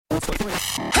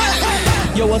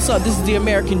Yo, what's up? This is the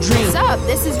American Dream. What's up?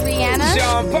 This is Rihanna.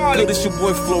 Sean Paul. Yo, this your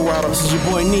boy Flo Rida. This is your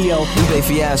boy Neo. Lupe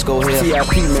Fiasco here.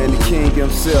 TIP, man, the king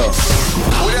himself.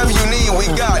 Whatever you need, we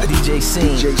got it. DJ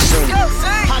Scene. DJ Scene.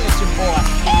 Holla your boy.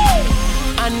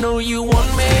 I know you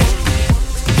want me.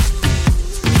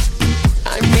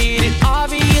 I made it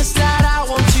obvious that I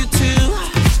want you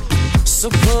to. So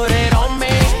put it on me.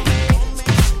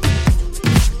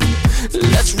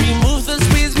 Let's remove the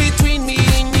space between me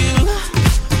and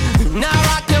you. Now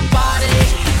rock your body.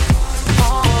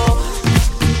 Oh,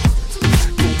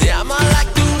 damn, I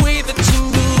like the way that you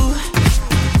move.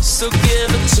 So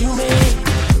give it to me.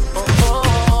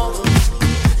 Oh,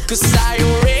 'cause I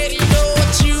already know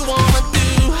what you wanna do.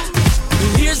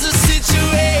 Here's the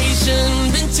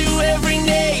situation. Been to every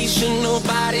nation.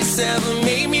 Nobody's ever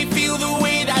made me feel the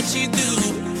way that you do.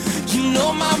 You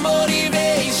know my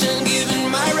motivation, given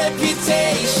my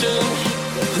reputation.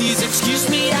 Please excuse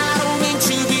me, I don't mean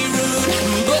to be rude,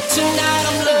 but tonight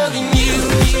I'm loving you.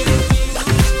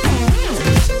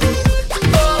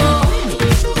 Oh,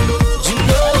 you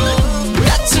know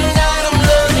that tonight I'm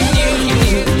loving you.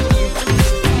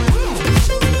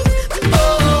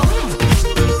 Oh,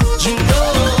 you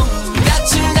know that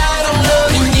tonight I'm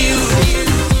loving you.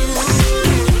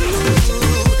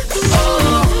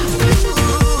 Oh,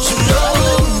 you know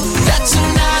that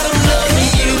tonight I'm loving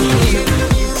you.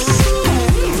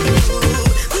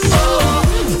 Oh,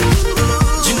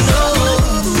 you know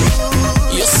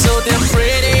you're so damn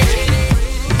pretty.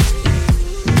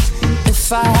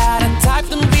 If I had a type,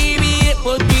 then baby it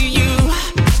would be you.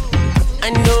 I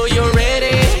know you're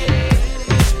ready.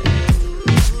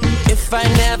 If I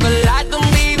never lied, then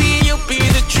baby you'll be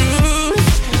the truth.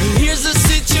 Here's the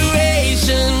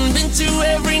situation. Been to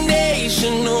every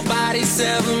nation. Nobody's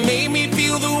ever made me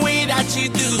feel the way that you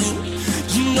do.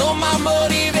 You know my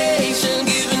motivation,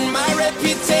 given my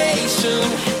reputation.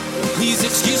 Please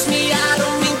excuse me, I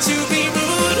don't mean to be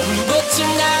rude, but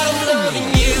tonight I'm loving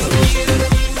you.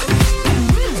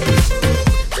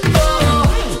 Oh,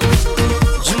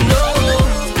 you know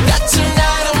that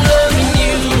tonight I'm loving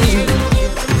you.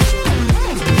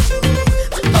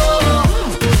 Oh,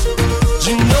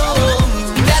 you know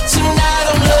that tonight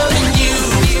I'm loving you.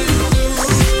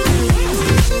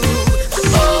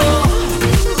 Oh,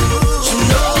 you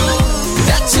know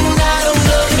that tonight I'm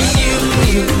loving you.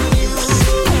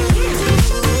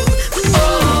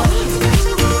 Oh,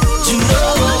 you know.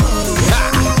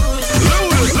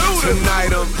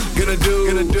 Tonight I'm gonna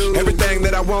do everything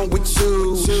that I want with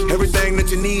you. Everything that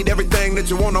you need, everything that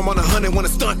you want. I'm on 100, wanna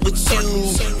stunt with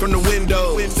you. From the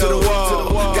window to the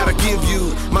wall, gotta give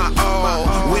you my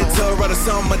all. Winter or the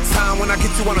summertime, when I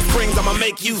get you on the springs, I'ma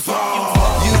make you fall.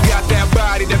 You got that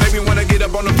body that make me wanna get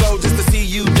up on the floor just to see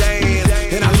you dance.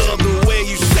 And I love the way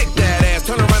you shake that ass.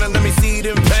 Turn around and let me see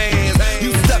them pants.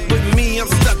 You stuck with me, I'm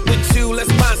stuck with you.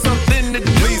 Let's find something to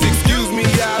do. Please excuse me,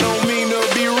 I don't mean to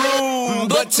be rude,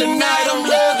 But tonight I'm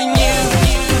loving you.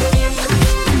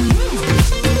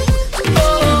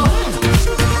 Oh,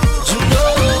 you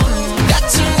know that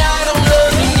tonight I'm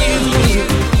loving you.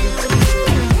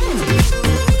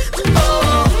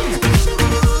 Oh,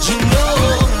 you know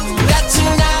that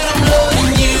tonight I'm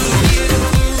loving you.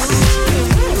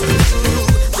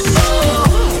 Oh,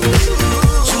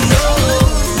 you know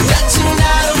that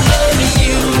tonight I'm loving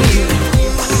you.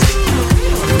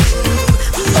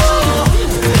 Oh,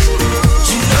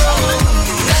 you know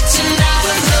that tonight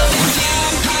I'm loving you.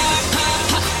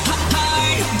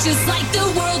 Just like the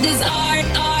world is ours,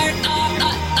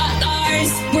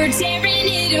 we're tearing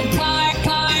it apart,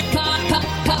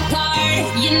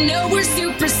 You know we're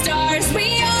superstars,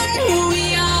 we are who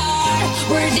we are.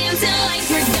 We're dancing like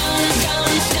we're dumb.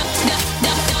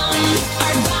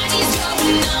 Our bodies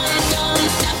going numb.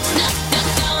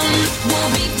 We'll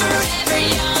be forever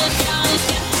young.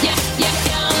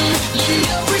 You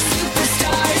know we're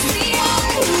superstars, we are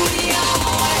who we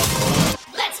are.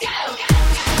 Let's go.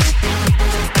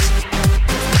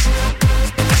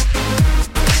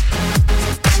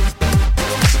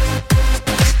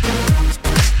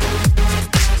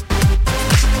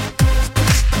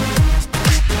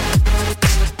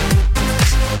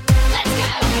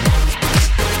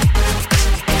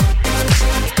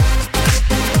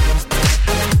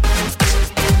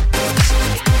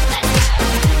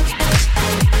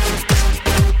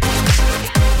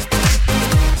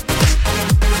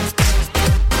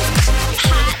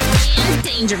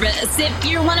 Dangerous. If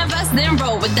you're one of us, then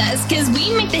roll with us, 'cause we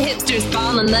make the hipsters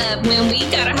fall in love when we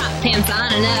got our hot pants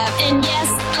on and up. And yes,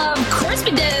 of course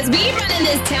we does. We run in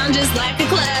this town just like a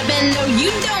club. And no,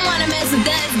 you don't wanna mess with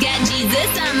us. Got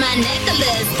Jesus on my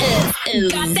necklace.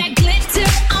 Got that glitter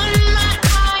on my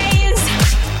eyes.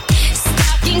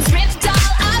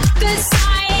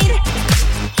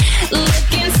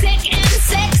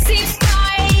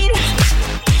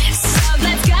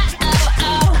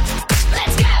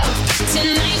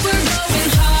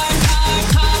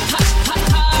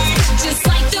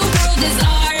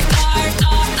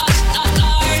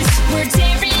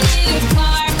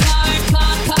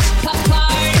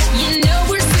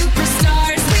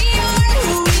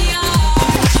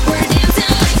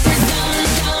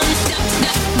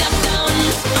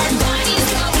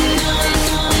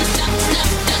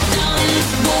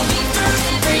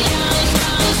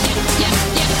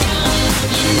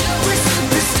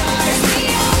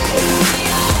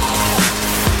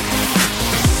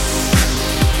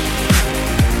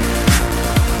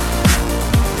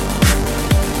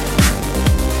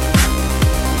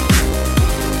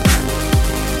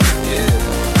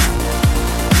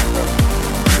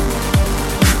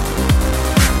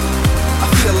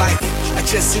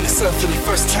 Seeing the sun for the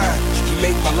first time. You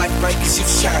make my life bright cause you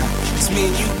shine. It's me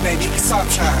and you, baby, it's our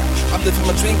time. I'm living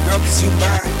my dream, girl, cause you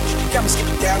mine. You got me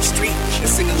skipping down the street and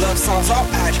singing love songs all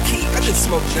out of key. I didn't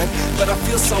smoke none, but I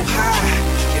feel so high.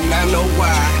 And I know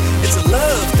why. It's a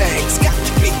love thing, it's got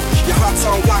to be. Your heart's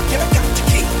on lock and I got the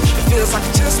key. It feels like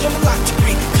I just won a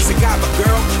lottery. Cause I got my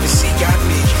girl and she got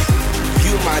me.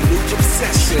 You my new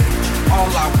obsession. All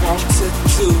I want to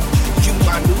do. You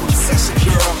my new obsession,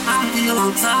 girl. I feel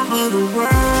on top of the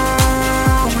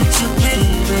world with you,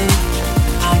 baby.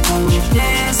 I'm gonna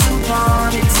dance and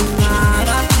party tonight.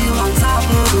 I feel on top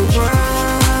of the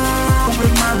world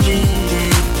with my lady.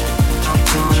 I'm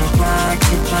gonna rock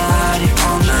your body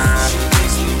all night. She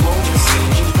makes me wanna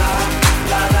sing la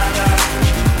la la la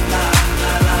la la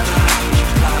la la la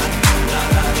la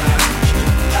la la la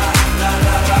la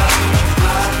la la.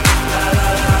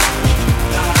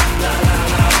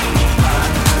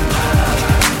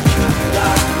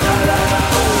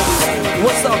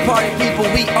 What's up, party people?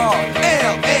 We are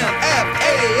LMFAO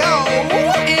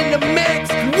in the mix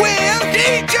with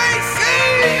DJ C.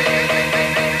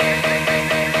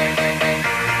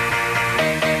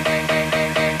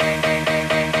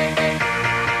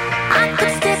 I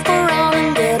could stick around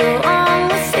and get along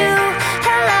with you.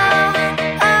 Hello,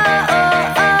 oh,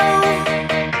 oh, oh.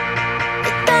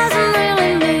 It doesn't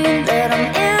really mean that I'm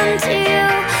into you.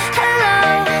 Hello,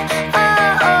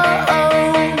 oh, oh, oh.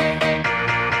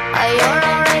 You're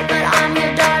alright, but I'm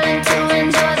your darling to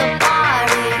enjoy the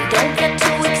party. Don't get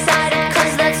too excited,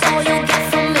 cause that's all you'll get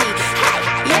from me. Hey,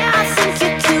 yeah, I think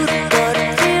you're cute, but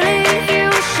really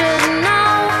you should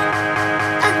know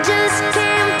I just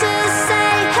came to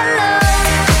say hello.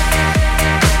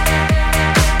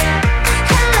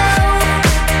 Hello.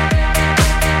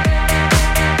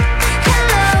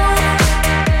 Hello.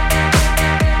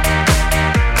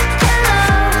 Hello.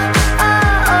 Oh,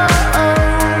 oh, oh.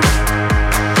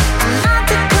 I'm not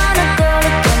the kind of girl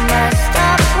to get messed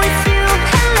up with you.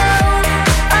 Hello,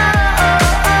 oh,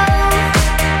 oh, oh.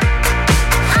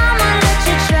 I'ma let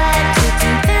you try to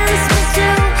convince me to.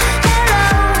 Hello,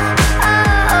 oh,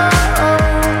 oh, oh.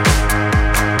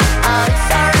 Oh, it's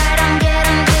alright, I'm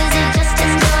getting busy, just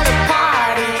enjoy the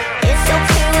party. It's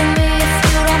okay with me if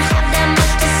you don't have that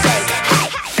much to say. Hey,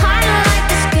 kinda like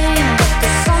this game, but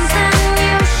there's something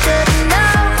you should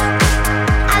know.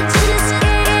 I just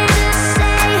came to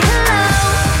say hello.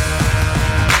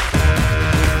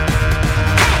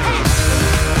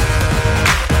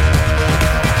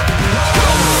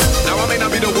 Now I may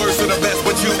not be the worst or the best,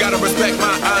 but you gotta respect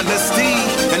my honesty.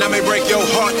 And I may break your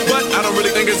heart, but I don't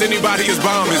really think there's anybody as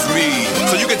bomb as me.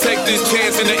 So you can take this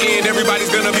chance. In the end, everybody's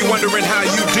gonna be wondering how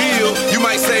you deal. You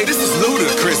might say this is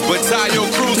ludicrous, but tie your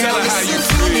crew, tell her how you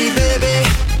feel. Baby,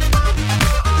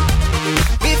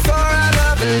 before I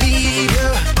love and leave you,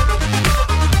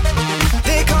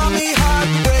 they call me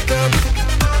heartbreaker.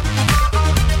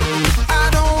 I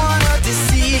don't wanna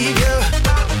deceive you.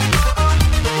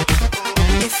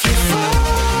 If you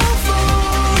fall for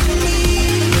me,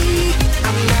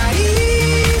 I'm not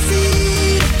easy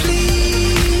to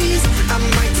please. I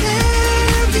might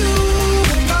tear you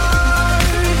apart.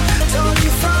 Told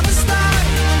you from the start,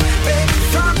 baby,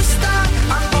 from the start.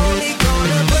 I'm only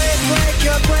gonna break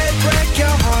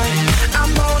your heart.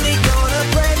 I'm only gonna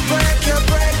break your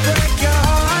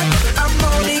heart. I'm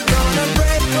only gonna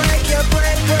break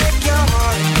your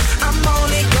heart. I'm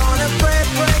only gonna break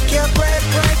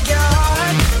your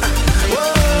heart.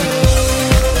 Whoa.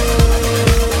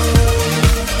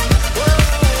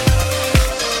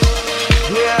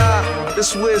 Yeah, this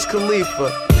is Wiz Khalifa.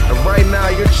 And right now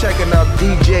you're checking out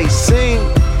DJ Sing.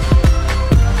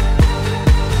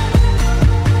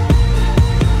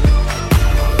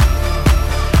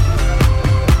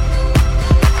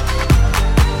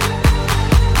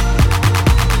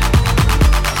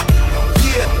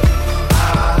 Yeah,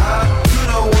 you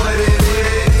know what it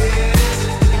is.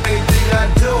 Anything I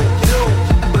do,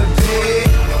 but dig.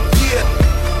 Yeah,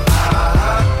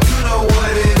 you know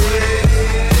what it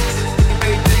is.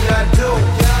 Anything I do,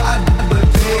 but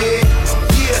dig.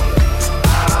 Yeah,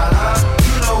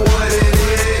 you know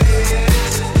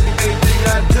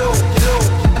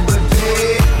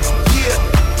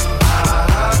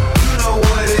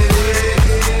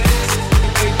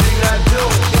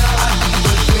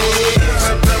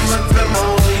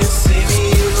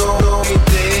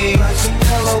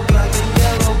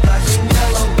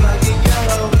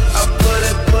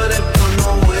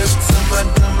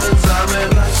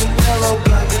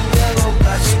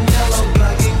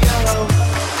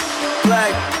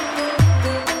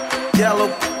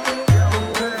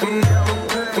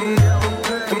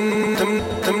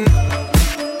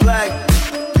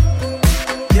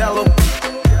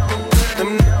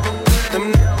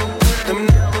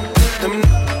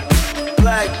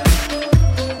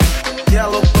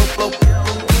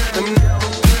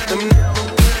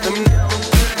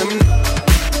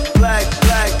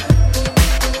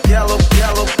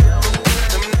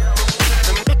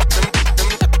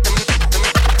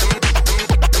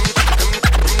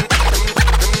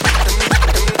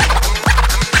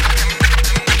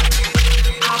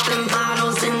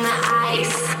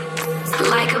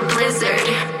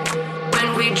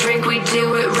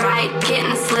do it right.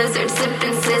 Getting slizzard,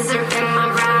 sipping scissor. Am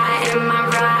I right? Am I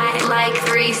right? Like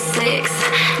 3-6.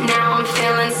 Now I'm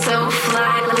feeling so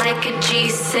fly, like a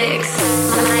G6,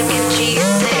 like a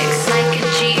G6, like a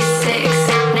G6.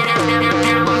 Now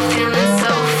I'm feeling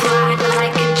so fly,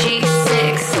 like a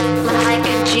G6, like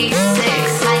a G6,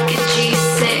 like a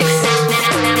G6.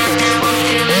 Now I'm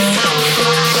feeling so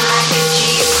fly, like a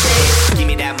G6. Give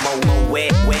me that mo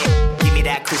wet, give me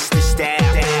that crystal style.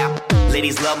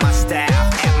 Ladies love my style.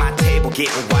 At my table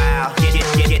getting wild.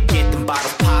 Get them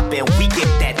bottles poppin'. We get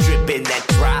that drippin', that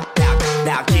drop out.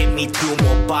 Now give me 2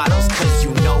 more bottles, cause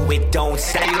you know it don't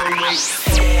stop. Hell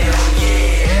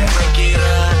yeah, drink it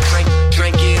up,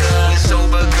 drink it up.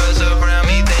 Sober girls around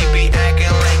me, they be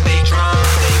acting like they drunk.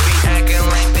 They be acting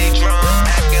like they drunk,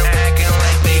 acting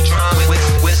like they drunk.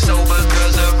 With sober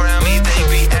girls around me, they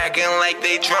be acting like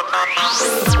they drunk.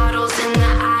 Bottles in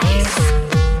the ice,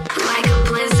 like a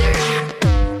blizzard.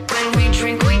 When we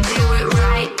drink, we do it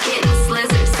right. Getting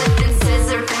slizzard, sipping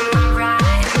scissor. Am I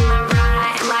right? Am I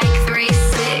right? Like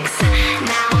 3-6.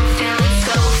 Now I'm feeling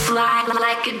so fly,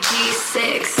 like a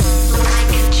G6,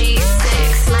 like a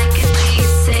G6, like a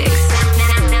G6.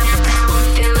 Now I'm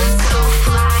feeling so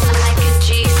fly, like a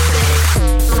G6,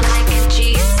 like a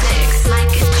G6,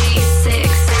 like a G6.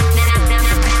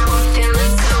 Now I'm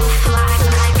feeling so fly,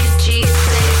 like a G6.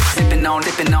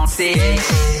 Sippin' on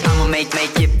 6. I'ma make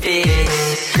it big.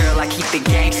 Girl, I keep it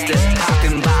gangsters.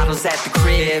 Popping bottles at the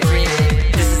crib.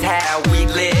 This is how we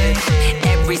live.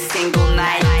 Every single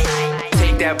night.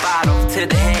 Take that bottle to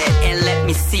the head and let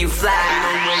me see you fly.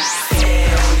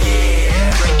 Hell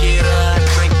yeah, drink it up,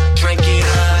 drink it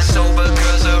up. Sober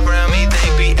girls around me, they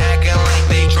be acting like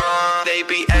they drunk. They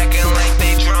be acting like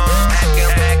they drunk,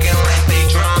 acting like they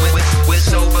drunk. With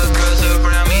sober girls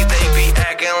around me, they be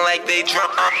acting like they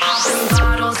drunk.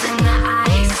 Bottles in the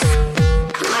ice,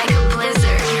 like a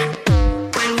blizzard.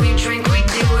 When we drink, we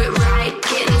do it right.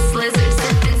 Getting slizzard,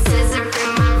 sipping scissor.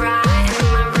 Am I right?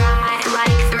 Am I right?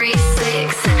 Like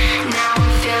 3-6. Now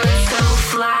I'm feeling so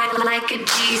fly, like a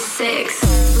G6,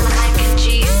 like a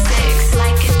G6,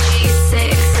 like a G6.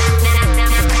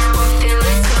 Now I'm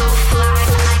feeling so fly,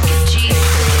 like a G6,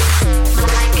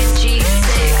 like a G6,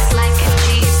 like a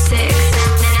G6.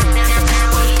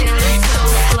 Now I'm feeling so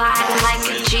fly, like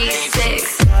a G6.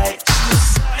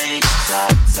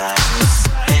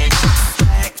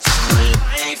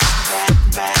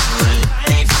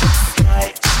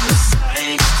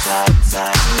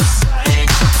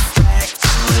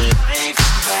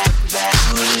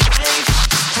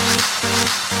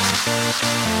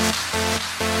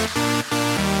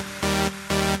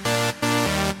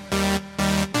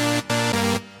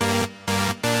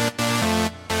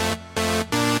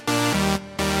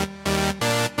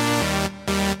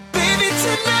 Baby,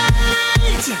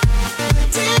 tonight, the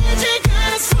DJ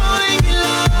got us falling in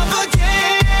love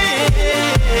again.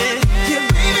 Yeah,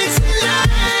 baby,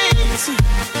 tonight,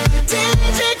 the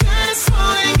DJ got us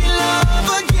falling in love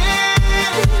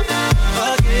again.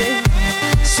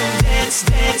 So dance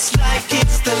like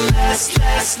it's the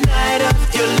last night of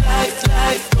your life.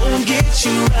 Life gon' get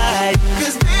you right.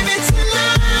 'Cause baby,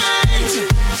 tonight,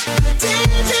 the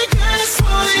DJ got us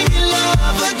falling in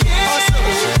love again.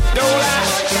 Don't lie.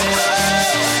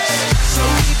 So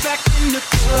we back in the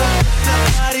club, the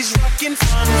body's rocking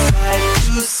from side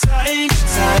to side,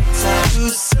 side to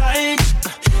side.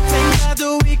 Thank God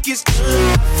the week is done.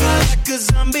 I feel like a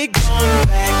zombie going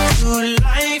back to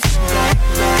life, back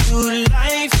to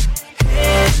life.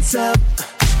 Hands up,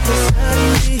 'cause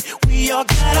suddenly we all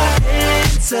got our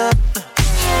hands up.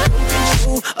 No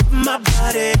control of my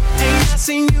body. Ain't I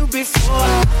seen you before?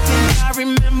 Think I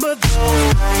remember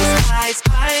those eyes.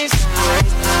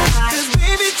 'Cause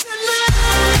baby,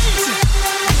 tonight,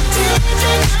 DJ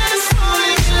got us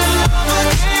falling in love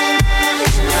again.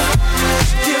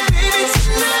 Yeah, baby,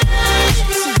 tonight,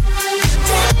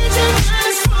 DJ got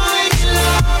us falling in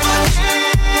love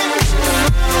again.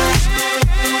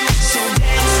 So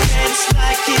dance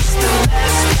like it's the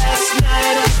last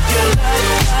night of your life.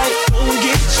 Life gon'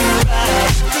 get you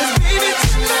right. 'Cause baby,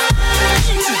 tonight,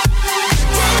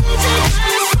 DJ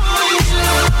got us falling in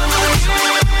love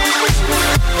again.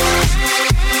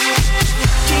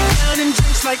 Keep counting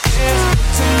drinks like there's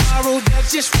tomorrow. That's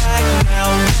just right now.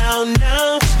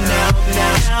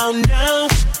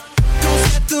 Don't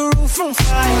set the roof on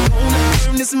fire. Gonna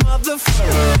burn this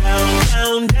motherfucker down.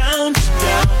 Come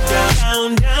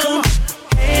on,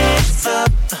 hands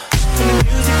up. When the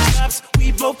music drops, we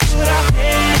both put our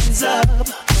hands up.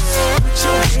 Put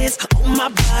your hands on my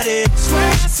body. Swear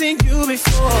I've seen you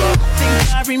before. Think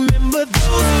I remember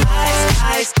those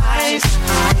eyes.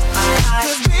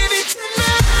 'Cause baby,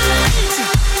 tonight,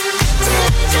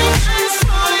 DJ got us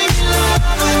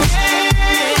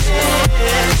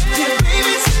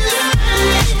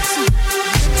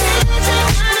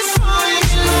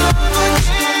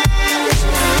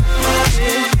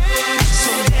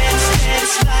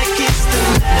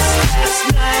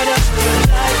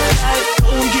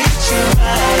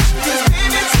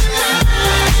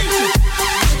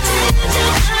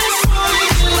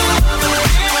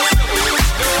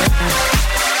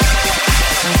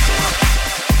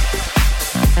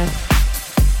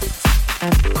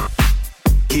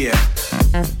Yeah,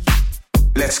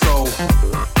 let's go.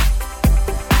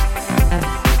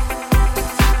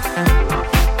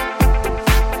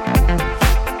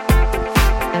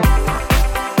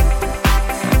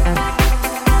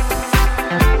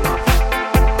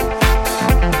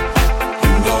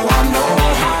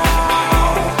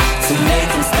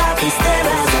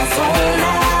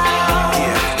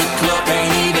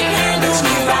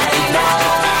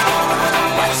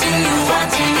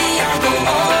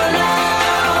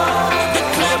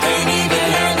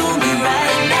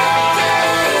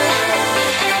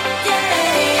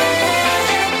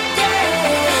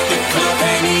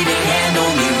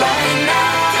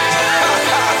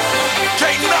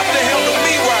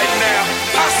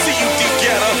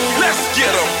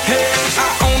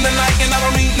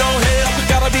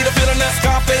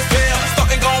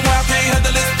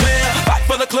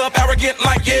 Club arrogant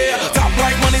like yeah, top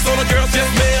like money so the girls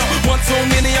just mail. One too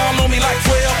many, y'all know me like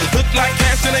 12. Look like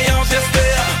cash and they all just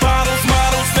there. Bottles,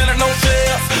 models, spending no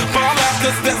shares. Fall out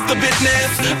cause that's the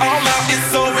business. All out is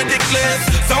so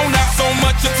ridiculous. Zone out so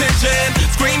much attention.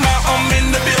 Scream out, I'm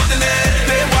in the building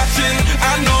and they're watching.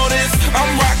 I know this,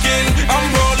 I'm rocking, I'm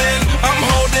rolling, I'm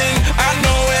holding. I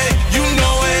know it, you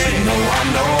know it. You know I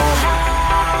know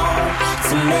how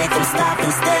to make them stop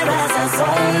and stare as I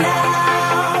zone out.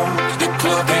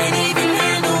 Club can't even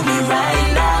handle me right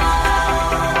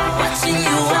now. Watching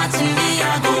you, watching me,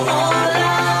 I go all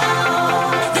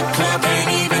out. The club can't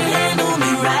even handle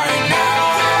me right now.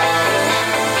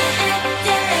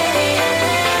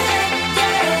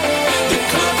 The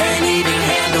club can't even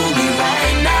handle me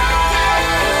right now.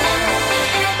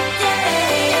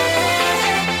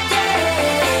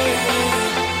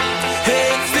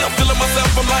 Hey, still feeling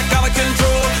myself, I'm like out of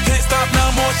control. Can't stop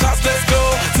now, more shots, let's go.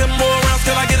 10 more rounds,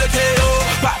 can I get a KO?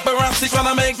 Paparazzi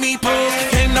tryna make me pose.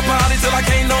 Came to party till I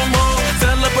can't no more.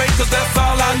 Celebrate cause that's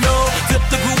all I know. Tip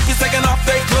the groupies taking off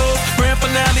their clothes. Grand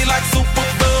finale like Super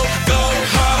Bowl. Go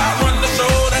hard, I run the show.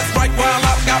 That's right, while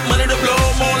I've got money to blow.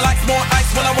 More lights, more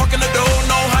ice when I walk in the door.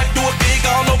 No hype, do it big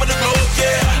all over the globe.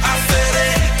 Yeah, I said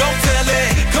it, don't tell it.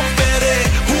 Confetti,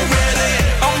 who ready?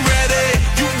 I'm ready,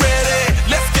 you ready?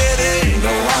 Let's get it. You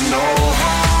know I know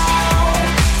how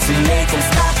to make them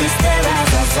stop and stare as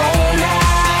I zone out.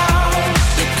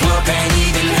 Can't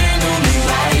even handle me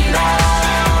right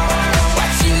now.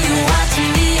 Watching you, watching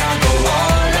me, I go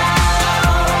all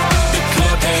out. The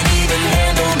club can't even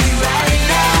handle me right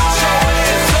now. Put your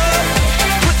hands up,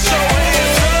 put your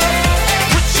hands up,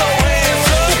 put your hands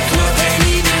up. The club can't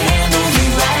even handle me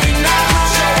right now.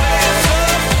 Put your hands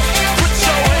up, put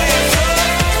your hands up,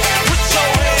 put your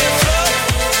hands up.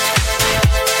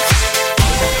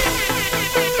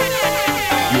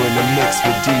 You in the mix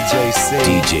with DJ C.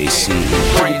 DJ C.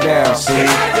 Break it down, C.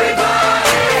 Let's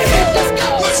go,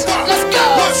 let's go, let's go.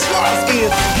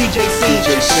 It's DJ C. DJ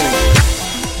C.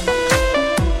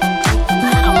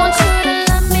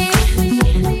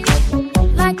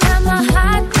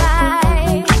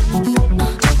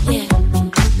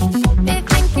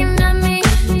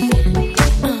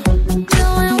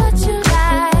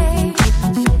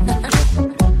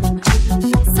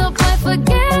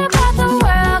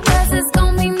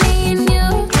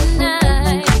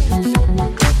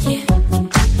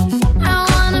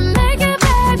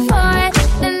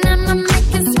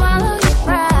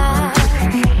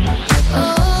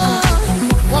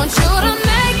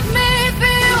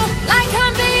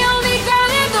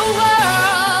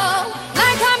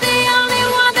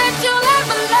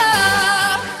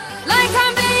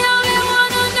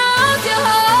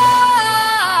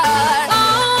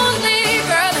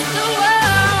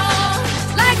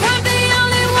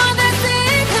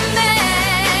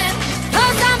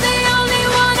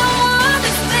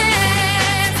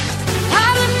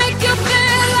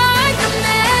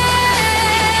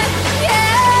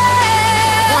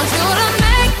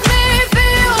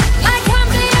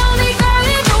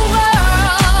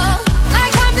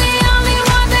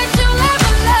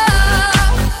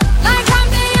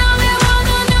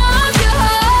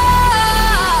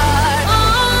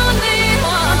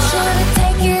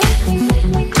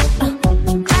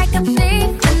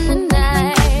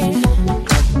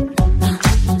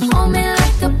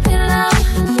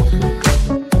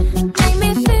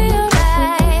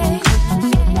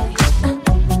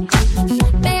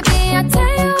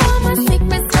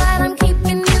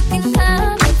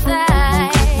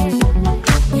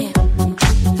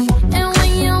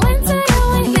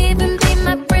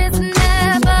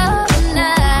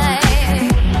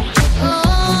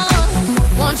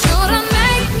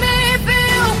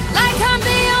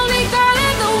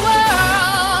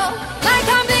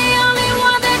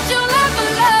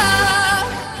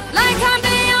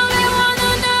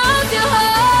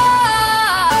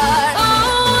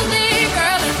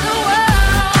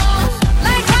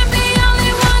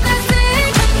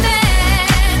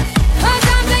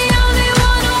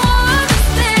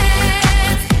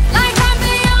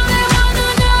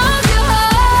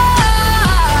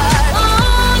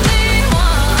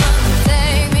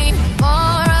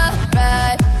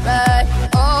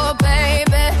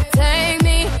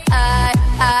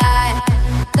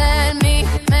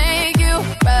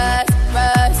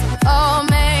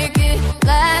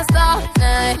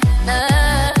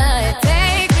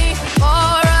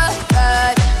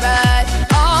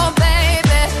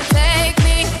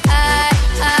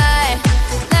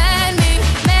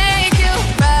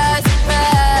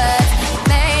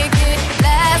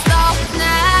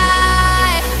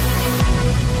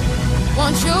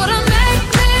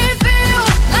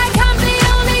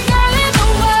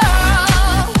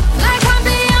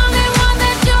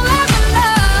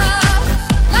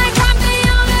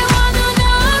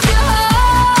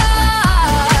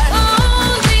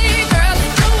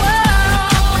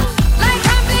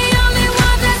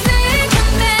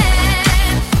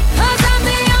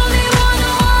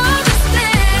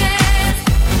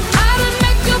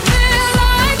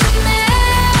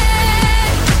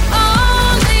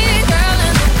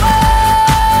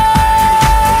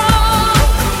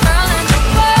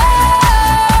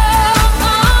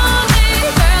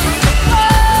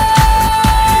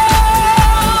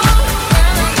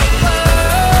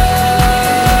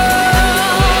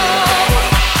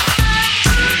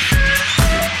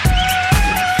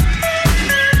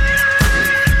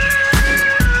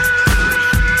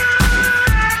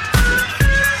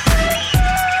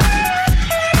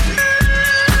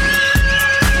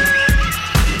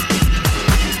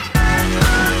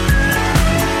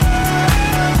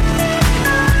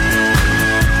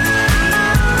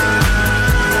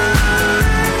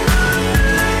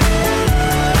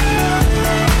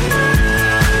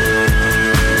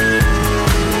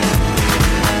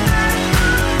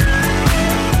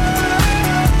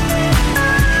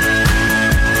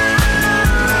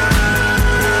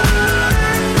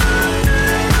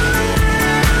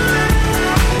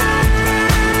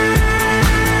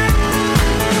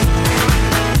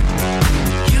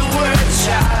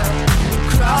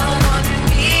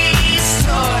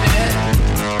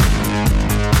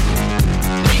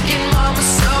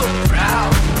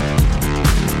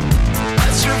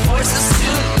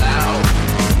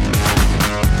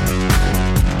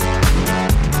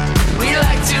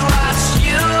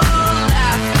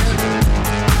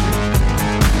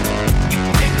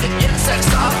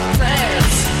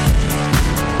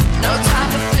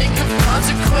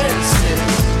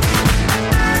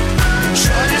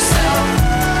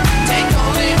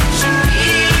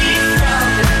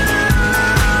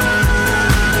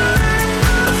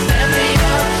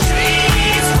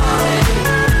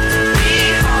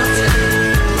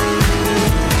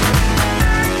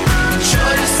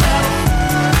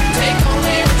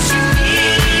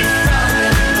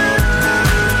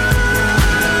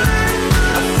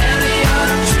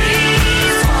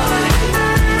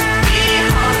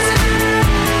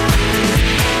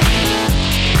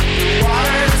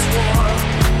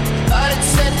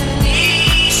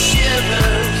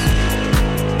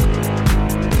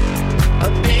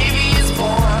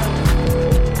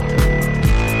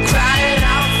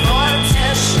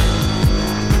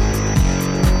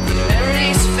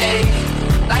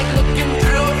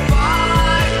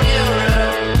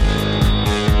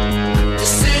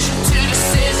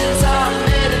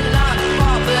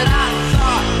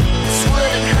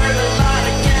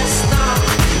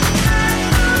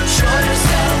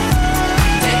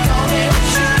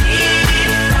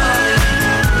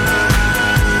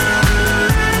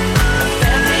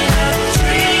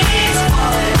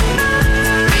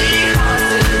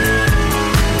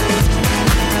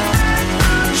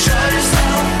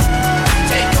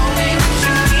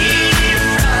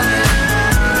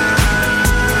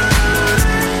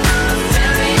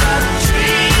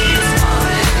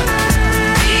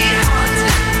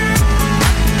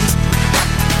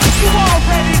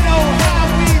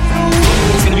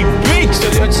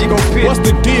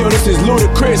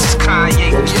 This is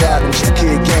Kanye. Yo, what's poppin'? It's the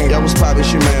Kid Game. Yo, what's poppin'?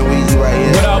 It's your man Weezy right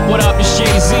here. What up? It's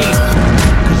Jay-Z.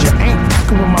 Cause you ain't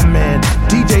fucking with my man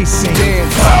DJ Sing.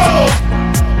 Damn.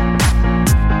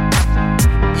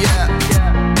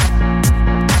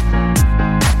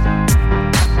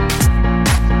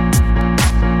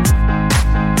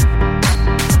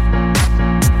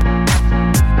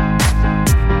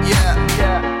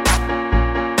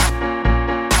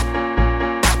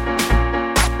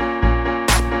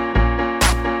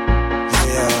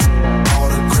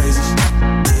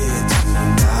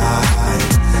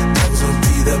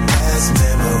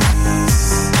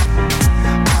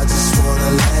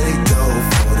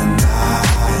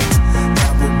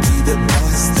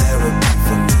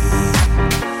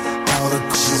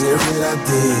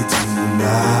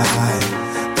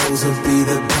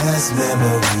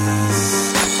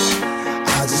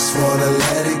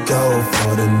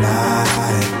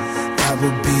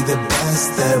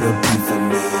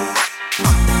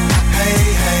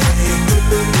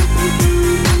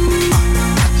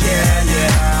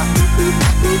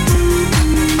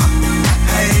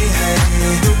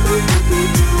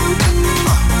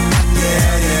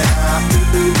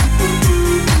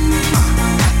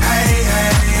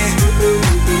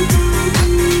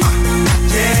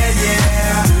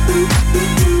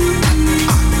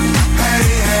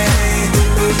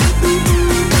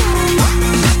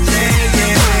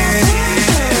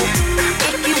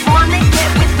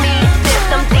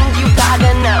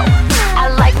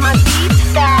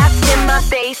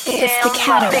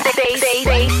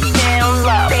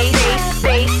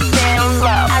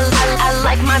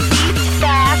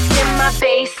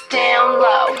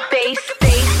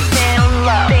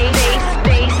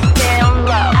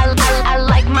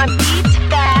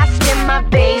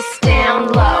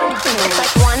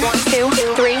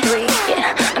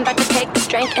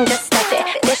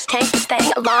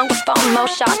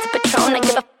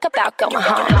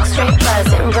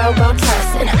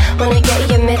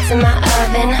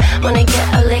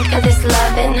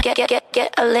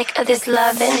 This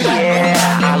loving, yeah,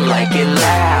 I like it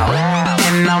loud,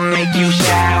 and I'll make you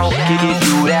shout. Give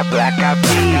you that black eyed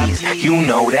peas, you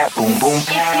know that boom boom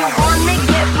pow. If you wanna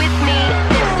get with me,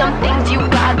 there's some things you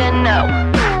gotta know.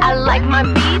 I like my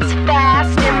beats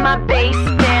fast and my bass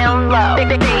down low.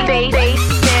 Bass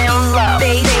down low.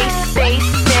 Bass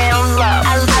down low.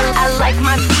 I like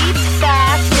my beats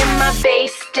fast and my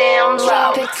bass down low.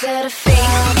 Drop it to the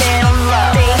face down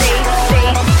low. Bass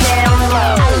down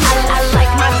low. I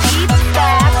like my beats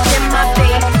fast and my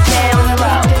bass down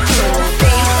low.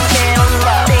 Bass down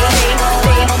low.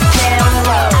 Bass down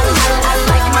low. I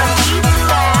like my beats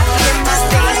fast and my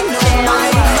bass down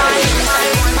low.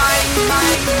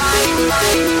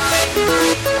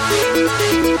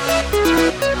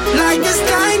 Like this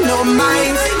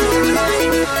dynamite.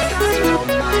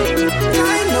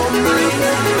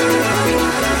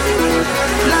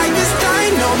 Like this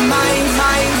dynamite.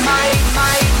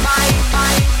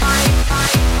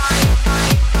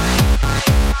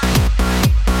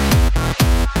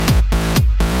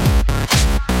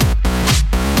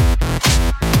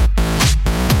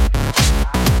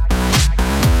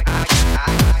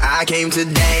 I came to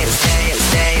dance,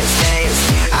 dance, dance, dance.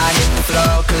 I hit the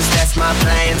floor cause that's my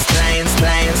plans, plans,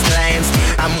 plans, plans.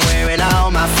 I'm wearing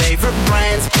all my favorite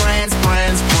brands, brands,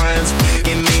 brands, brands.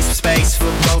 Give me some space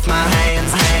for both my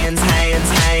hands, hands, hands,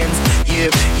 hands.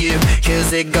 You,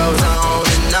 cause it goes on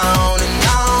and on and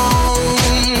on.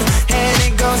 And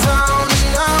it goes on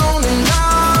and on and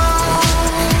on.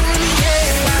 Yeah,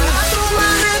 I throw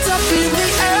my hands up in the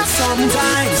air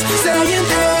sometimes, saying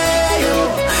hey yo,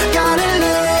 gotta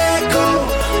let go.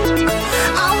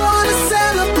 I wanna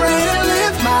celebrate and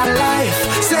live my life,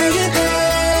 saying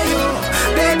hey yo,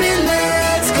 baby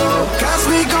let's go. Cause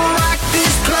we gon' rock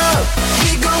this club,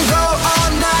 we gon' go all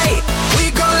night. We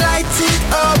gon' light it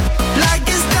up like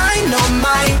it's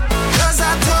dynamite. Cause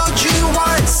I told you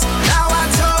once, now I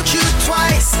told you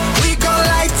twice. We gon'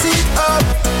 light it up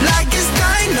like it's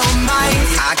dynamite.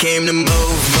 I came to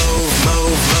move, move,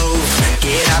 move, move.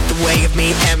 Get out the way of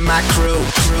me and my crew,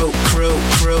 crew, crew,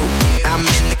 crew. I'm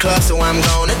in the club, so I'm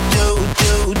gonna do.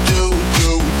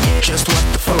 Just what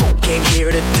the folk came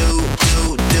here to do.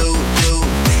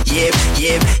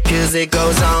 Yep, cause it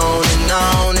goes on and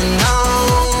on and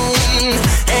on.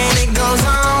 And it goes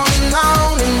on and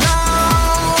on and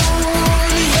on.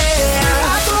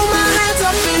 Yeah, I throw my hands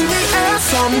up in the air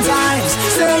sometimes,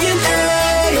 saying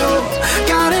hey yo,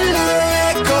 gotta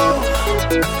let go.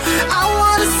 I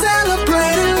wanna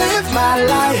celebrate and live my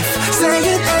life,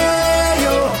 saying hey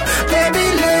yo, baby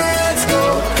let's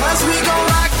go. Cause we gon'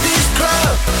 rock this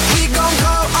club, we gon'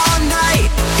 go all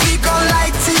night. We gon'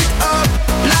 light it up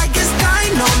like it's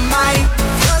dynamite.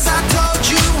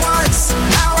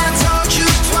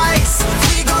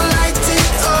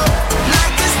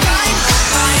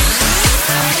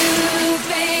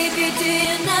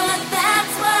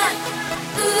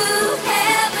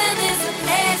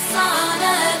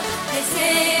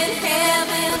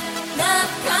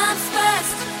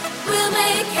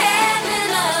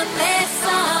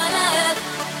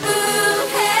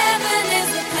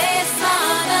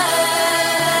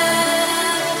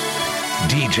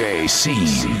 scene.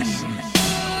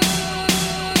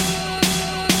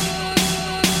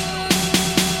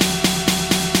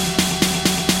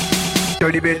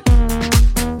 Dirty bit.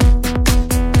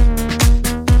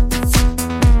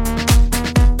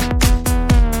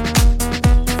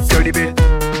 Dirty bit.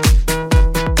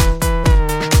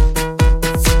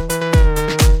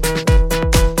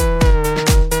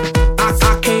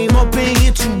 I came up in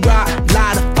here to rock,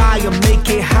 light a fire, make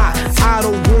it hot. I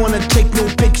don't wanna take no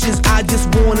pictures, I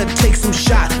just wanna take some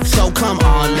shots. So come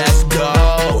on, let's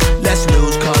go, let's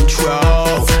lose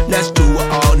control. Let's do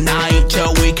it all night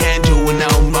till we can't do it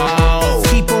no more.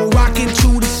 Keep on rocking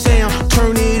to the sound,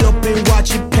 turn it up and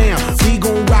watch it pound. We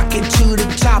gon' rock it to the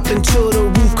top until the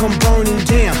roof come burning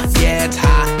down. Yeah, it's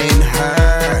hot in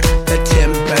her, the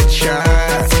temperature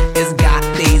has got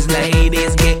these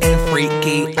ladies getting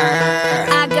freaky.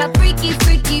 I got freaky,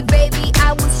 freaky, baby.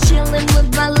 I was chillin'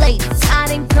 with my ladies. I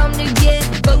didn't come to get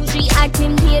bougie, I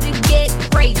came here to get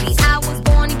crazy. I was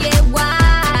born to get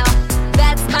wild,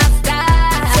 that's my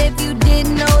style. If you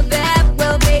didn't know that,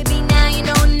 well, baby, now you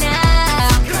know now.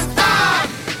 'Cause I'm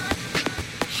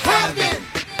having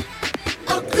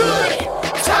a good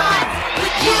time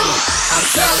with you. I'm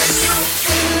telling you.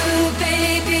 Ooh,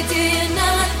 baby, do you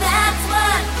know that's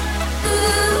what?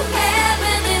 Ooh,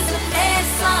 heaven is a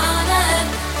place on earth.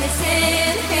 They say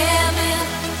in heaven,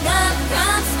 love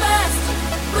comes first.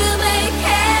 We'll make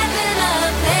heaven a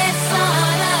place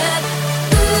on earth.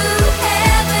 Ooh,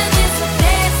 heaven is a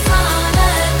place on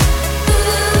earth.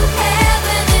 Ooh,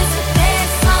 heaven is a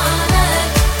place on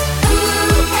earth.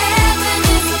 Ooh, heaven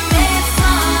is a place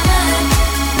on earth.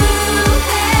 Ooh,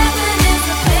 heaven is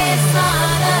a place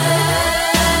on earth.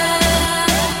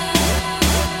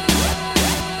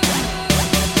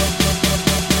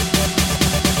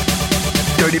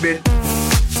 Dirty bit.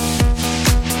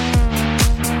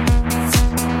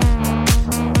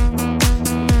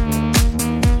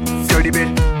 Dirty bit.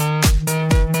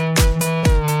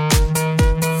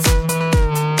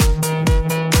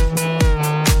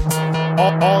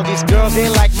 All these girls, they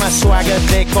like my swagger,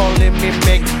 they calling me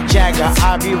Mick Jagger.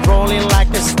 I be rolling like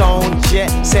a stone jet,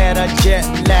 set a jet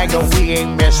lagger. We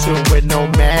ain't messing with no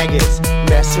maggots,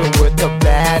 messing with the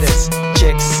baddest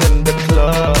chicks in the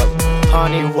club.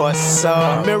 Honey, what's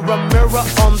up? Mirror, mirror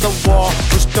on the wall,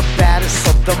 who's the baddest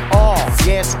of them all?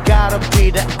 Yeah, it's gotta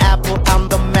be the Apple, I'm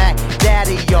the Mac.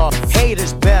 Daddy, y'all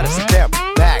haters better step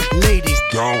back. Ladies,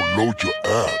 download your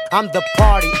app. I'm the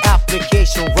party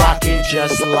application rocking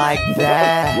just like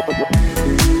that.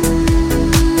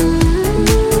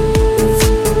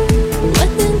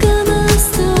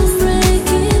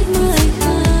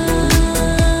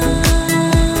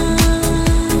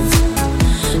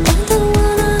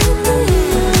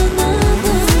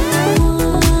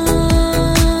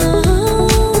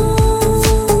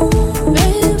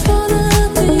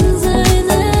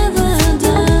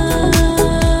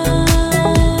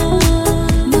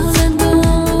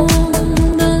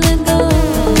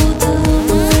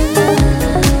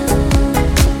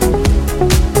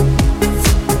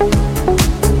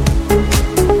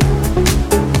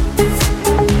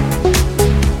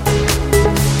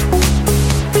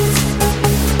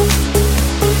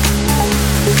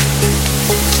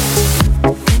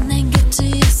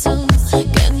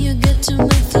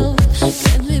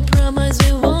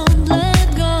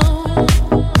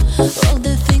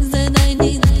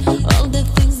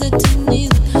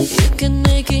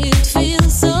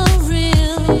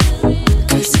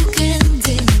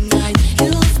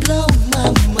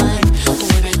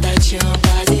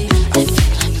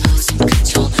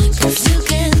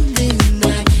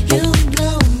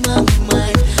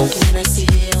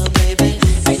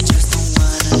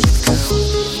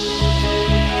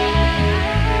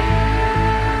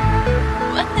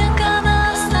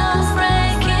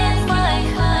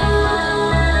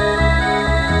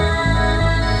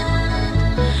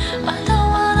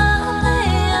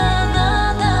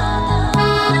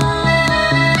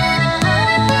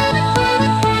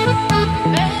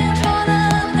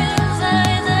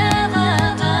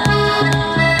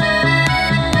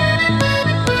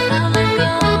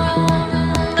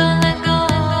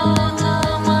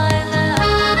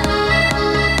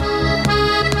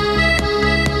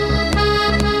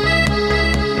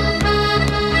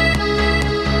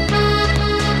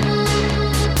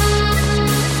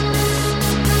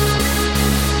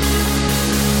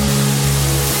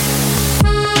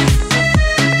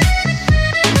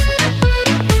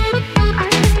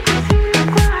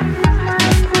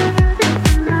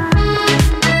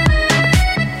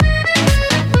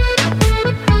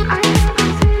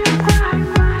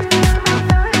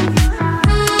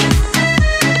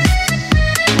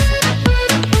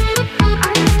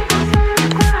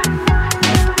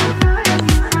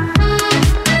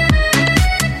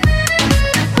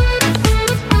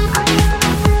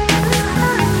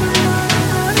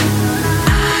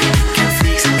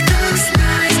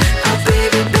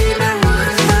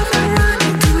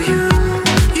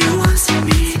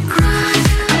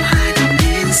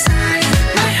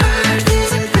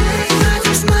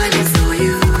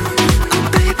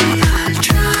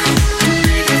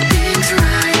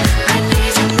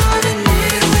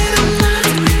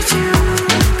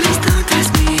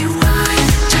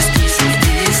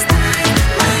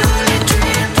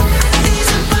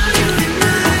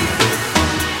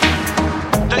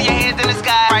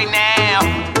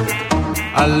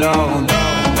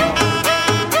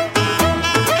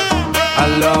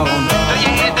 Alors on danse. Throw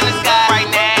your hands in the sky right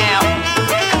now.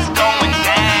 It's going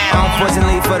down.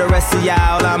 Unfortunately for the rest of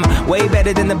y'all, I'm way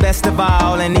better than the best of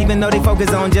all. And even though they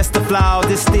focus on just the flaws,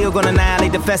 it's still gonna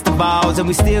annihilate the festivals. And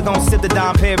we still gonna sip the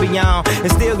Dom Perignon,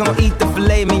 and still gonna eat the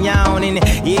filet mignon. And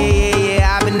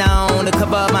yeah, I've been known to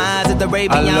cover up my eyes at the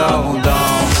Raven. Alors on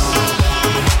danse.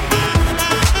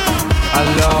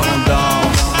 Alors on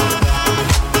danse.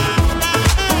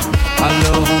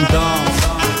 Alors on danse.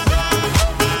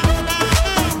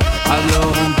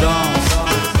 Alors on danse.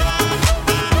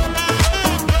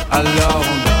 Alors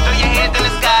on danse. Throw your hands in the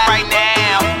sky right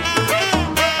now.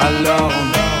 Alors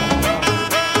on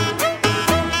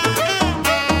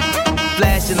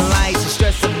Flashing lights, the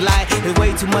stress of life is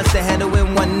way too much to handle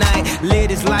in one night. Live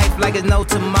this life like it's no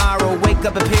tomorrow. Wake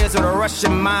up appears with a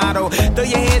Russian motto. Throw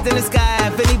your hands in the sky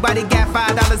if anybody got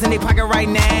 $5 in their pocket right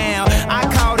now. I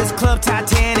call this club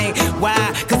Titanic. Why?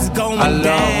 Cause it's going Alors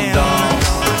down. on danse.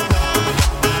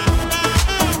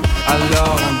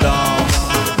 Alors on danse.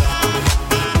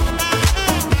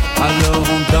 Alors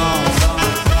on danse.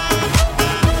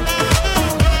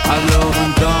 Alors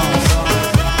on danse.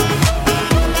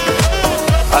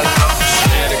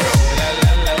 Let it go.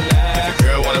 If your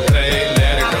girl wanna play,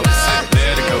 let it go.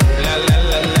 Let it go.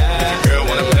 If your girl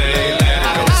wanna play, let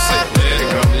it go. Let it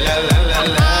go. If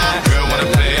your girl wanna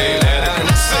play, let it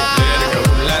go.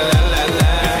 Let it go.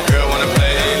 If your girl wanna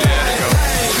play, let it go.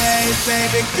 Hey,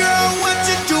 baby girl, what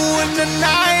you doing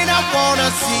tonight? I wanna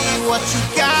see what you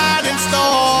got in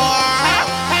store.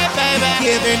 Hey, baby,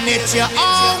 giving it your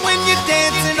all when you're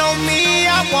dancing on me.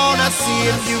 I wanna see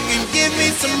if you can give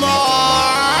me some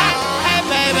more. Hey,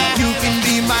 baby, you can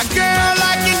be my girl,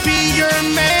 I can be your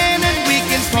man, and we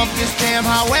can pump this jam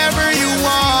however you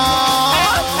want.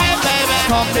 Hey, baby,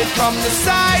 pump it from the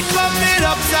side, pump it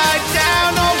upside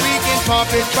down, or we can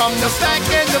pump it from the back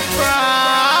and the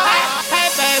front. Hey,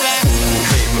 baby.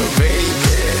 Baby,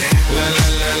 la la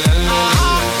la la la.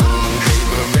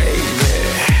 Baby,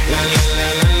 la la la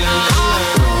la la.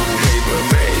 Baby,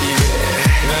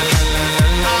 la la la la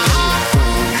la.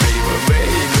 Baby,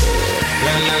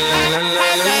 la la la la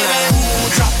la.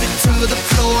 Drop it to the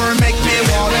floor, make me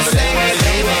wanna sing,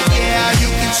 baby. Yeah, you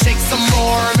can shake some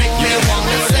more, make me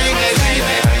wanna sing,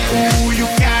 baby. Ooh, you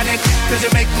got it, 'cause you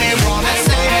make me wanna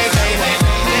sing, baby.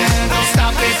 Yeah, don't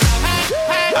stop it.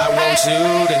 I want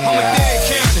you to know. I'm a dead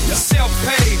county,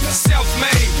 self-paid,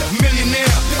 self-made,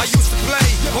 millionaire. I used to play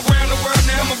around the world,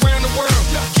 now I'm around the world,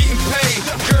 getting paid.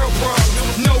 Girl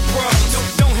problems, no problems.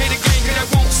 Don't hate a game, 'cause that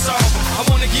won't solve. I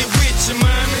wanna get with you,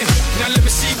 mommy. Now let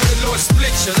me see where the Lord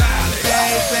split your eyelids.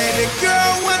 Hey, baby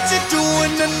girl, what you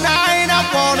doing tonight? I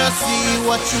wanna see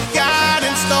what you got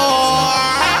in store.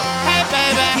 Hey,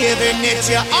 baby, giving it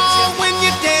your all when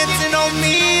you're dancing on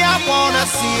me. I wanna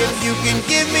see if you can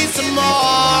give me some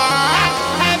more.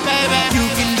 Hey, baby, you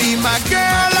can be my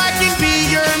girl, I can be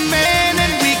your man,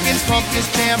 and we can pump this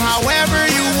jam however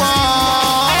you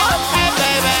want. Hey,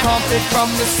 baby, pump it from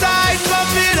the side,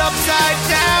 pump it upside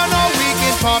down, or we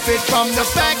can pump it from the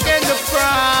back and the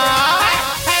front.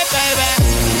 Hey, baby.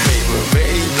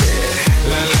 Baby,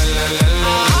 la la la la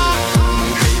la.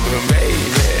 Baby,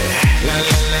 la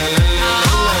la la la la.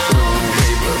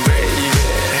 Baby,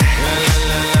 la la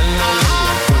la la la.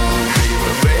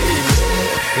 Baby,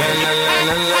 la la la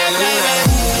la la.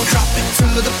 Drop it to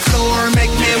the floor,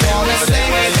 make me wanna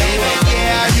sing, baby.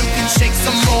 Yeah, you can shake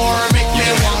some more, make me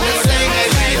wanna sing,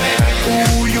 baby.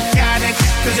 Ooh, you got it,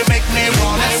 'cause you make me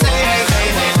wanna sing,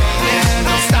 baby. Yeah,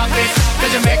 don't stop it,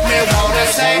 'cause you make me wanna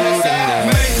sing.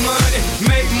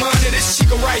 Make money, this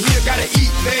chica right here gotta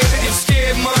eat, baby. And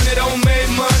scared money don't make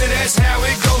money, that's how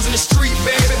it goes in the street,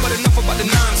 baby. But enough about the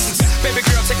nonsense. Baby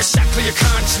girl, take a shot, clear your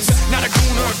conscience. Not a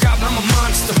goon or a goblin, I'm a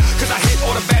monster. 'Cause I hit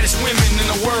all the baddest women in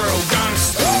the world,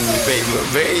 gangsta. Baby,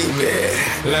 baby,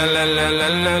 la la la la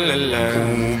la la la.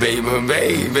 Ooh, baby,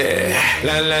 baby,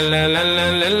 la la la la la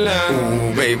la la.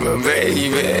 Ooh, baby,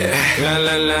 baby, la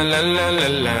la la la la la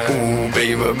la. Ooh,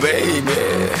 baby, baby,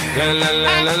 la la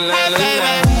la la la la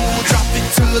la. Drop it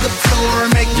to the floor,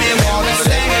 make me wanna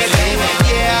sing, baby.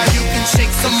 Yeah, you can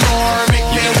shake some more, make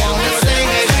me wanna sing,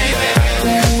 baby.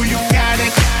 Ooh, you got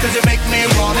it, 'cause you make me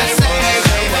wanna sing,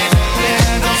 baby.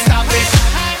 Yeah, don't stop it.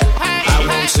 I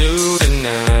want you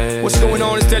tonight. What's going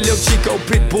on? It's that little Chico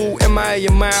Pitbull, MIA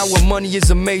in mind, where money is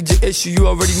a major issue. You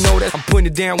already know that. I'm putting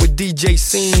it down with DJ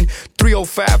Scene,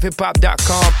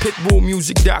 305hiphop.com,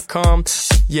 pitbullmusic.com.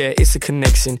 Yeah, it's a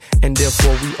connection, and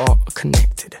therefore we are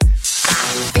connected.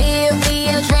 Feel the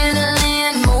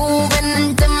adrenaline moving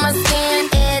into my skin.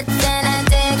 It's an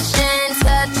addiction,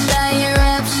 such a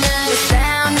eruption. The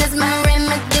sound is my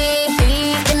remedy,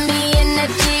 feeding me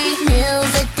energy.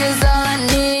 Music is all I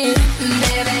need.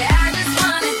 Baby, I just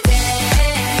wanna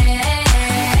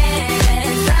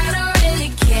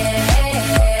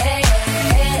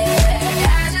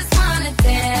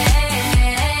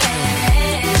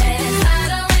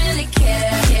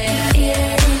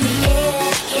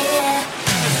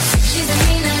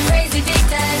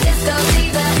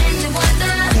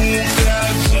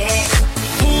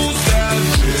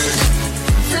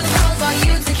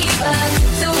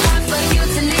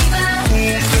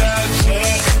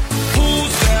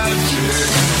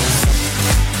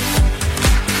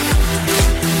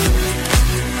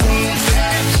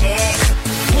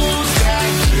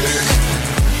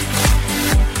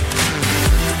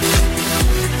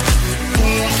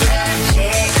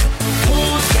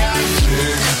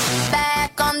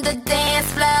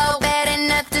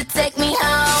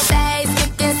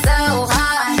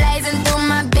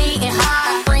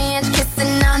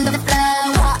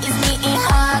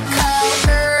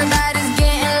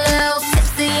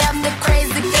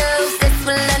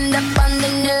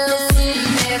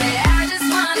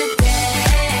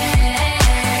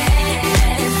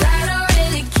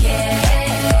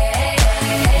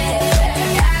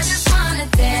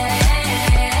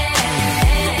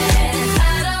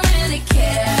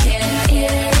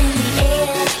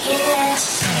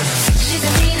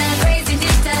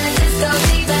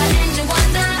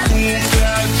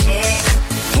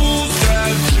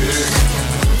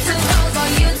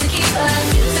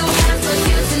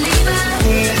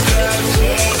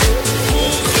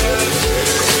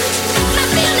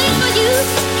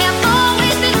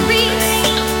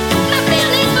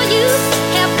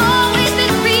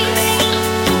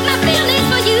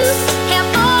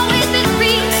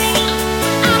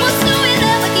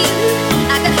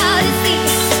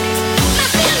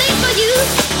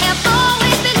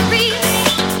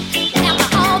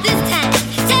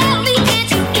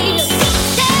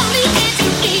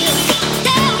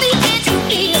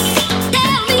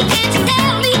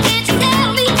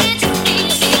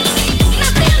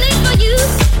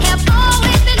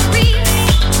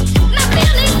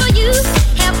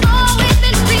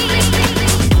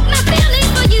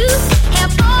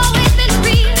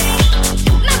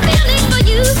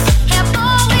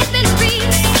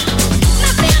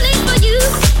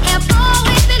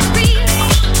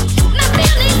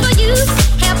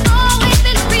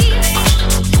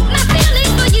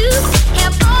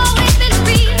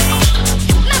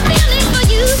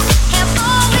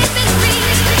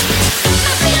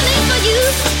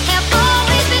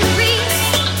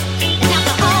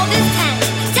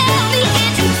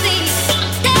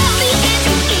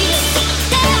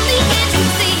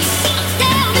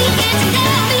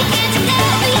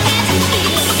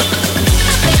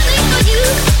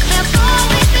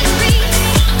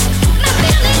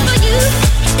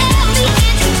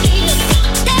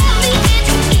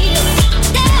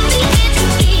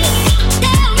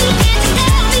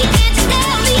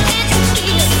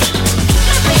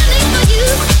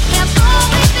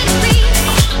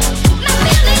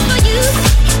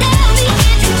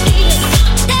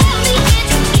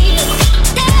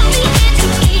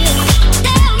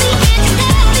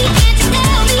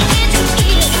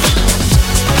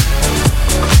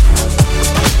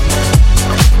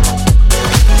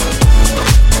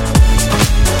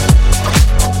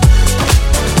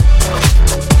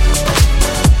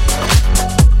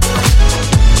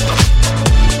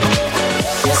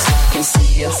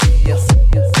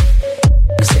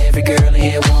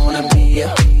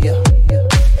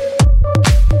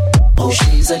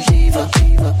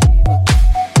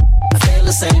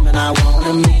the same and I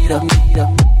wanna meet her.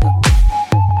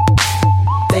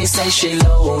 They say she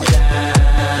low down.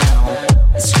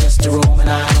 It's just a room and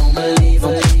I don't believe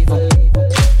her.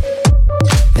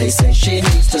 They say she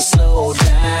needs to slow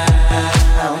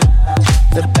down.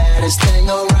 The baddest thing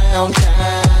around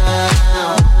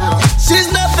town. She's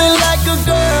nothing like a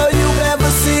girl you've ever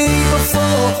seen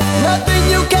before. Nothing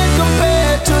you can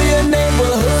compare to your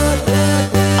neighborhood.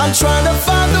 I'm trying to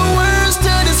find the words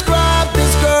to describe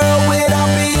this girl without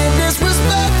being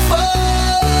disrespectful.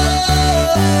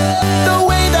 The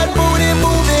way that booty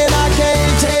moving, I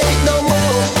can't take no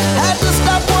more. Had to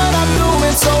stop what I'm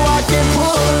doing so I can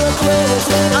pull her close.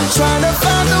 I'm trying to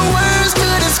find the words to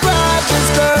describe this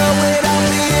girl without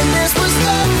being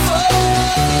disrespectful.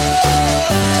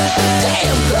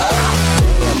 Damn girl,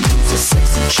 damn, you's a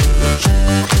sexy chick,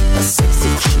 a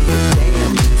sexy chick.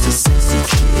 Damn, you's a sexy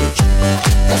chick,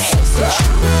 a sexy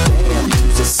chick. Damn,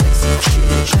 you's a sexy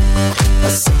chick, a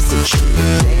sexy chick.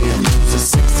 Damn, you's a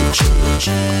sexy chick.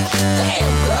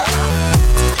 Damn girl.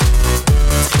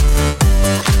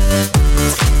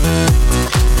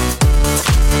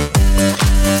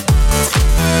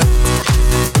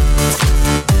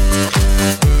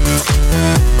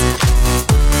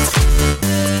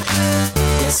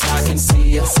 Yes, I can see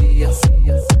ya.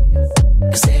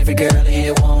 'Cause every girl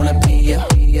here wanna be ya.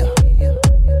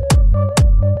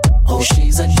 Oh,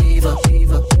 she's a diva.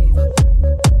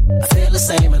 I feel the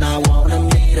same and I wanna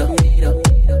meet her.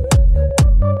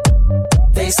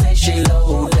 They say she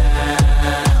low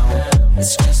down.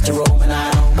 It's just a room and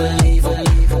I don't believe her.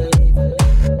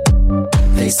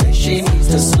 They say she needs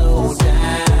to slow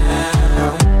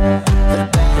down. The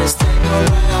baddest thing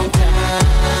around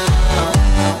town.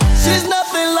 She's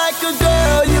nothing like a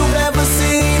girl you've ever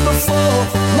seen before.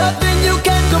 Nothing you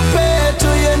can compare to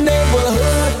your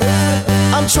neighborhood.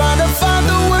 I'm trying to find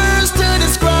the words to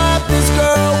describe this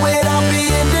girl without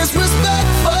being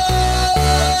disrespectful.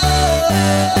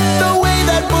 The way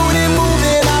that booty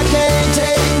moving, I can't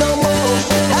take no more.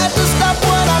 Had to stop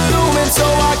what I'm doing so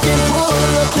I can pull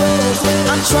her close.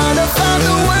 I'm trying to find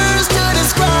the words to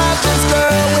describe this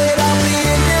girl without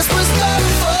being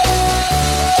disrespectful.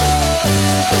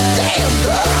 Damn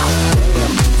girl,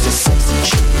 damn, you's a sexy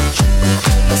chick,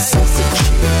 a sexy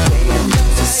chick. Damn,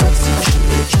 you's a sexy chick.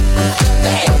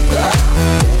 Damn girl,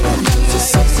 damn, you's a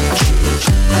sexy chick,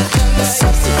 a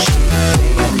sexy chick.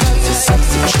 Damn, you's a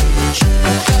sexy chick.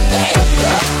 Damn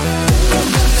girl, damn,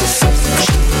 you's a sexy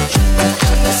chick,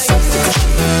 a sexy chick.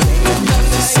 Damn,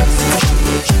 you's a sexy chick.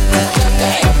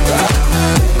 Damn girl,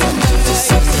 damn, you's a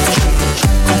sexy chick,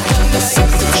 a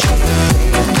sexy chick.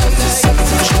 Damn, you's a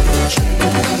sexy chick.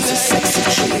 Damn, you's a sexy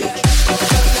chick.